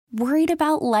Worried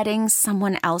about letting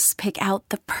someone else pick out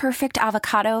the perfect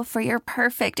avocado for your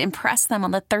perfect impress them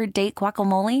on the third date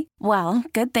guacamole? Well,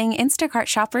 good thing Instacart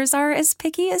shoppers are as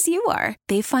picky as you are.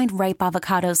 They find ripe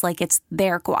avocados like it's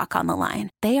their guac on the line.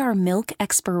 They are milk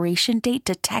expiration date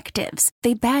detectives.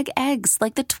 They bag eggs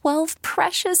like the 12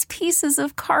 precious pieces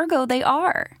of cargo they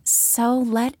are. So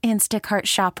let Instacart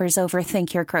shoppers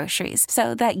overthink your groceries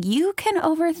so that you can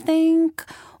overthink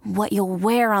what you'll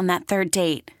wear on that third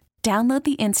date. Download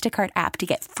the Instacart app to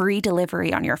get free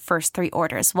delivery on your first 3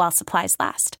 orders while supplies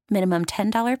last. Minimum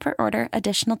 $10 per order.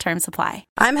 Additional terms apply.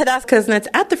 I'm Hadass Kuznets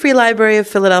at the Free Library of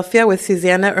Philadelphia with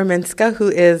Susanna Erminska, who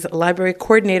is library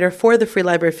coordinator for the Free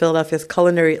Library of Philadelphia's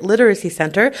Culinary Literacy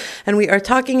Center. And we are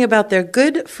talking about their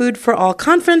Good Food for All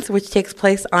conference, which takes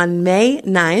place on May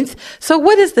 9th. So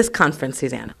what is this conference,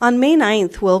 Susanna? On May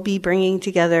 9th, we'll be bringing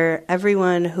together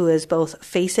everyone who is both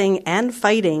facing and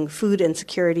fighting food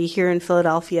insecurity here in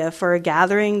Philadelphia for a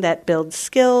gathering that builds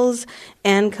skills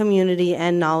and community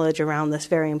and knowledge around this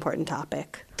very important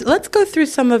topic. Let's go through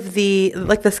some of the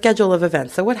schedule of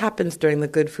events. So what happens during the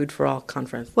Good Food for All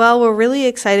conference? Well, we're really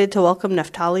excited to welcome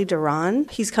Naftali Duran.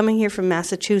 He's coming here from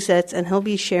Massachusetts, and he'll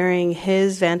be sharing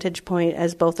his vantage point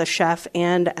as both a chef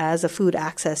and as a food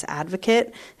access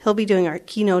advocate. He'll be doing our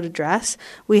keynote address.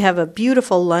 We have a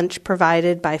beautiful lunch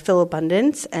provided by Phil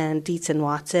Abundance and Dietz and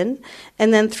Watson.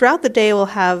 And then throughout the day, we'll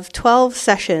have 12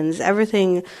 sessions,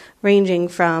 everything ranging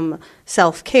from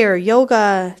self-care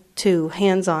yoga to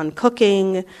hands-on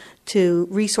cooking to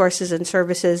resources and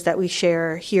services that we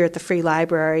share here at the Free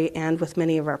Library and with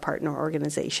many of our partner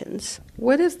organizations.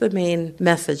 What is the main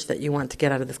message that you want to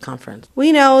get out of this conference?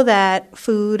 We know that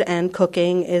food and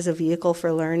cooking is a vehicle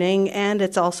for learning, and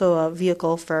it's also a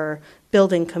vehicle for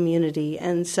building community.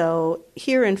 And so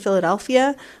here in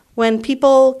Philadelphia, when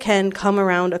people can come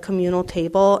around a communal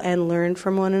table and learn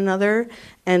from one another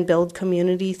and build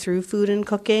community through food and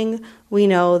cooking, we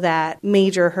know that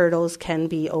major hurdles can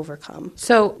be overcome.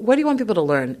 So what do you want people to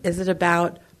learn? Is it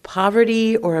about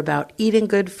poverty or about eating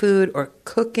good food or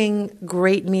cooking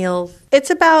great meals? It's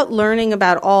about learning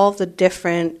about all the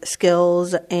different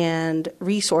skills and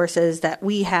resources that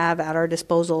we have at our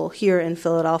disposal here in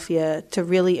Philadelphia to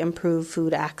really improve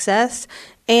food access,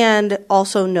 and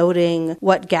also noting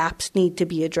what gaps need to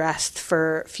be addressed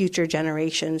for future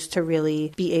generations to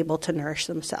really be able to nourish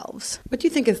themselves. What do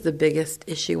you think is the biggest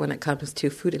issue when it comes to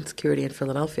food insecurity in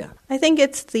Philadelphia? I think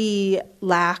it's the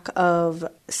lack of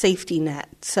safety net.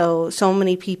 So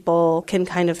many people can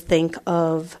kind of think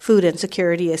of food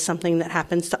insecurity as something that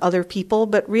happens to other people,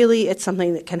 but really it's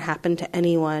something that can happen to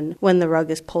anyone when the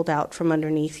rug is pulled out from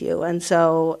underneath you. And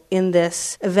so in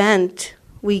this event,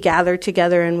 we gather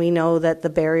together and we know that the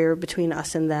barrier between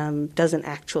us and them doesn't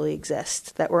actually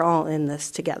exist, that we're all in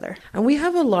this together. And we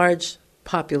have a large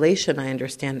population, I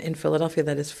understand, in Philadelphia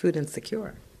that is food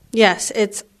insecure. Yes,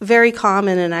 it's very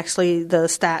common, and actually the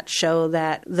stats show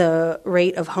that the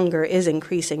rate of hunger is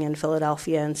increasing in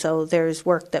Philadelphia, and so there's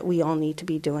work that we all need to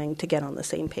be doing to get on the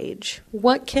same page.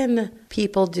 What can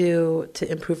people do to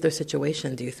improve their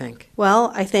situation, do you think?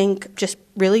 Well, I think just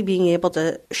really being able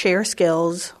to share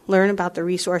skills, learn about the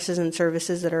resources and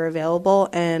services that are available,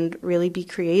 and really be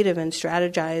creative and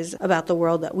strategize about the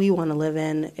world that we want to live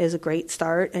in is a great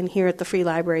start. And here at the Free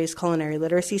Library's Culinary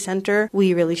Literacy Center,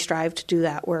 we really strive to do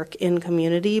that work in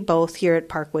community, both here at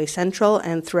Parkway Central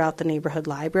and throughout the neighborhood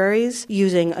libraries,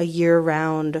 using a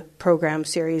year-round program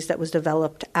series that was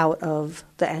developed out of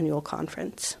the annual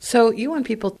conference. So you want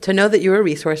people to know that you're a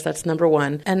resource, that's number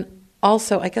one. And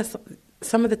also, I guess,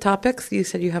 some of the topics, you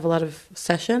said you have a lot of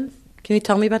sessions. Can you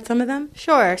tell me about some of them?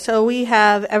 Sure. So we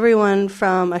have everyone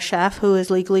from a chef who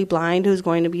is legally blind who's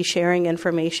going to be sharing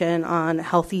information on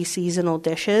healthy seasonal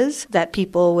dishes that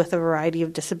people with a variety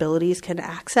of disabilities can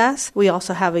access. We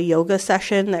also have a yoga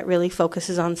session that really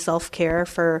focuses on self-care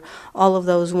for all of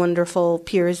those wonderful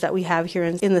peers that we have here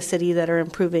in the city that are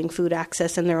improving food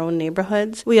access in their own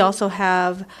neighborhoods. We also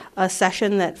have a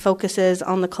session that focuses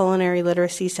on the Culinary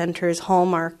Literacy Center's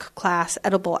hallmark class,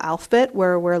 Edible Alphabet,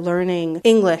 where we're learning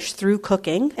English through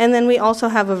cooking. And then we also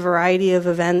have a variety of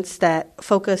events that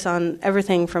focus on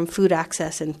everything from food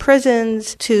access in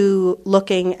prisons to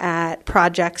looking at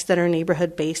projects that are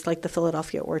neighborhood-based, like the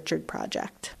Philadelphia Orchard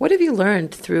Project. What have you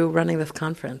learned through running this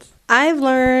conference? I've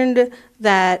learned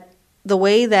that the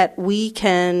way that we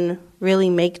can really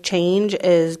make change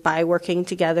is by working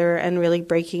together and really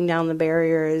breaking down the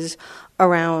barriers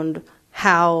around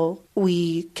how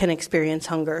we can experience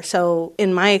hunger. So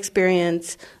in my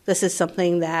experience, this is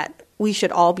something that we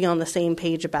should all be on the same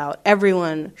page about.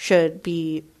 Everyone should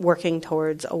be working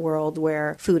towards a world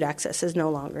where food access is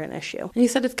no longer an issue. And you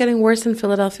said it's getting worse in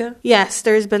Philadelphia? Yes,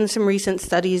 there's been some recent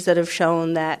studies that have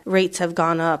shown that rates have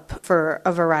gone up for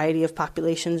a variety of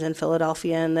populations in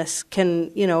Philadelphia, and this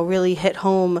can, really hit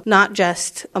home not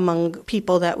just among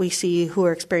people that we see who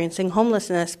are experiencing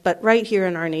homelessness, but right here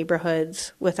in our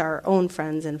neighborhoods with our own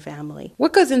friends and family.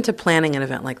 What goes into planning an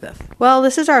event like this? Well,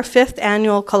 this is our 5th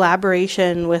annual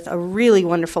collaboration with a really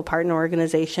wonderful partner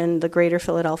organization, the Greater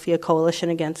Philadelphia Coalition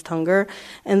Against Hunger,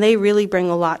 and they really bring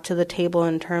a lot to the table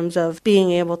in terms of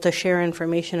being able to share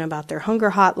information about their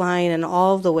hunger hotline and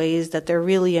all of the ways that they're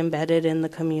really embedded in the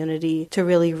community to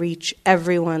really reach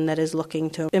everyone that is looking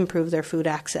to improve their food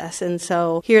access. And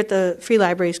so here at the Free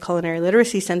Library's Culinary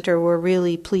Literacy Center, we're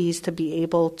really pleased to be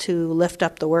able to lift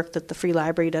up the work that the Free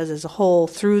Library does as a whole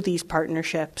through these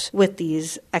partnerships with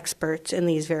these experts in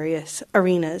these various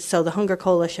arenas. So the Hunger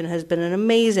Coalition has been an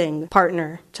amazing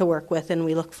partner to work with, and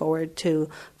we look forward to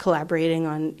collaborating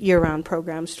on year-round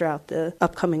programs throughout the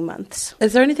upcoming months.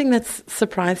 Is there anything that's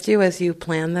surprised you as you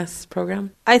plan this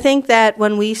program? I think that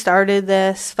when we started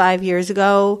this 5 years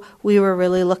ago, we were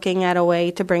really looking at a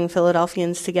way to bring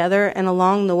Philadelphians together, and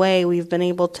along the way, we've been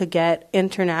able to get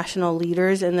international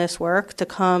leaders in this work to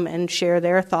come and share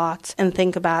their thoughts and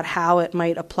think about how it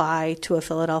might apply to a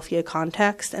Philadelphia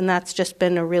context, and that's just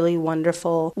been a really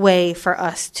wonderful way for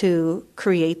us to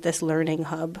create this learning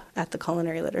hub at the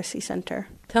Culinary Literacy Center.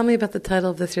 Tell me about the title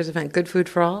of this year's event, Good Food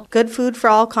for All? Good Food for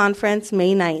All Conference,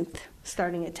 May 9th.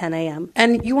 Starting at 10 a.m.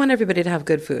 And you want everybody to have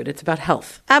good food. It's about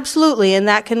health. Absolutely, and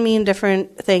that can mean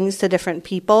different things to different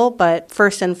people, but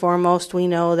first and foremost, we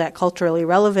know that culturally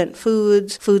relevant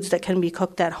foods that can be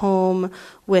cooked at home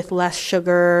with less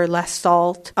sugar, less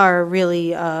salt, are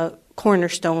really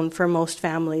cornerstone for most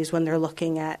families when they're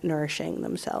looking at nourishing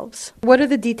themselves. What are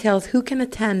the details? Who can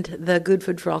attend the Good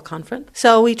Food for All conference?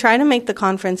 So we try to make the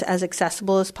conference as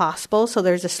accessible as possible. So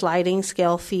there's a sliding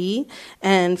scale fee.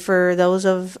 And for those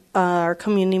of our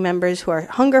community members who are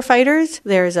hunger fighters,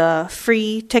 there's a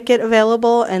free ticket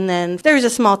available. And then there's a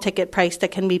small ticket price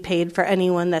that can be paid for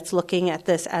anyone that's looking at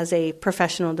this as a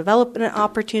professional development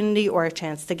opportunity or a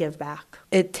chance to give back.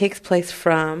 It takes place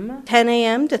from 10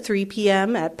 a.m. to 3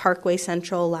 p.m. at Parkway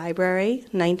Central Library,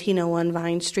 1901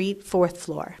 Vine Street, 4th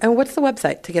floor. And what's the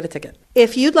website to get a ticket?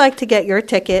 If you'd like to get your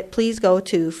ticket, please go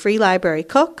to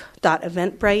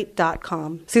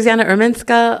freelibrarycook.eventbrite.com. Susanna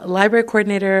Urminska, Library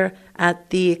Coordinator at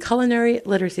the Culinary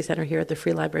Literacy Center here at the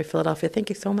Free Library Philadelphia. Thank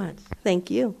you so much. Thank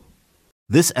you.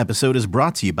 This episode is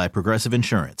brought to you by Progressive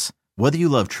Insurance. Whether you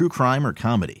love true crime or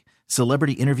comedy,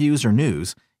 celebrity interviews or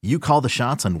news, you call the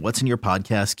shots on what's in your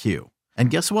podcast queue.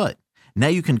 And guess what? Now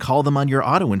you can call them on your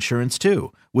auto insurance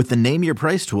too with the Name Your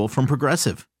Price tool from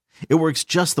Progressive. It works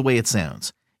just the way it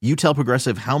sounds. You tell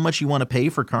Progressive how much you want to pay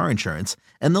for car insurance,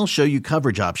 and they'll show you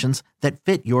coverage options that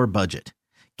fit your budget.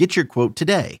 Get your quote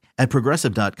today at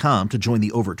Progressive.com to join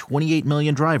the over 28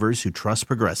 million drivers who trust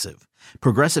Progressive.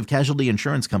 Progressive Casualty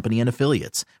Insurance Company and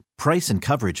Affiliates. Price and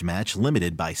coverage match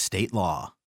limited by state law.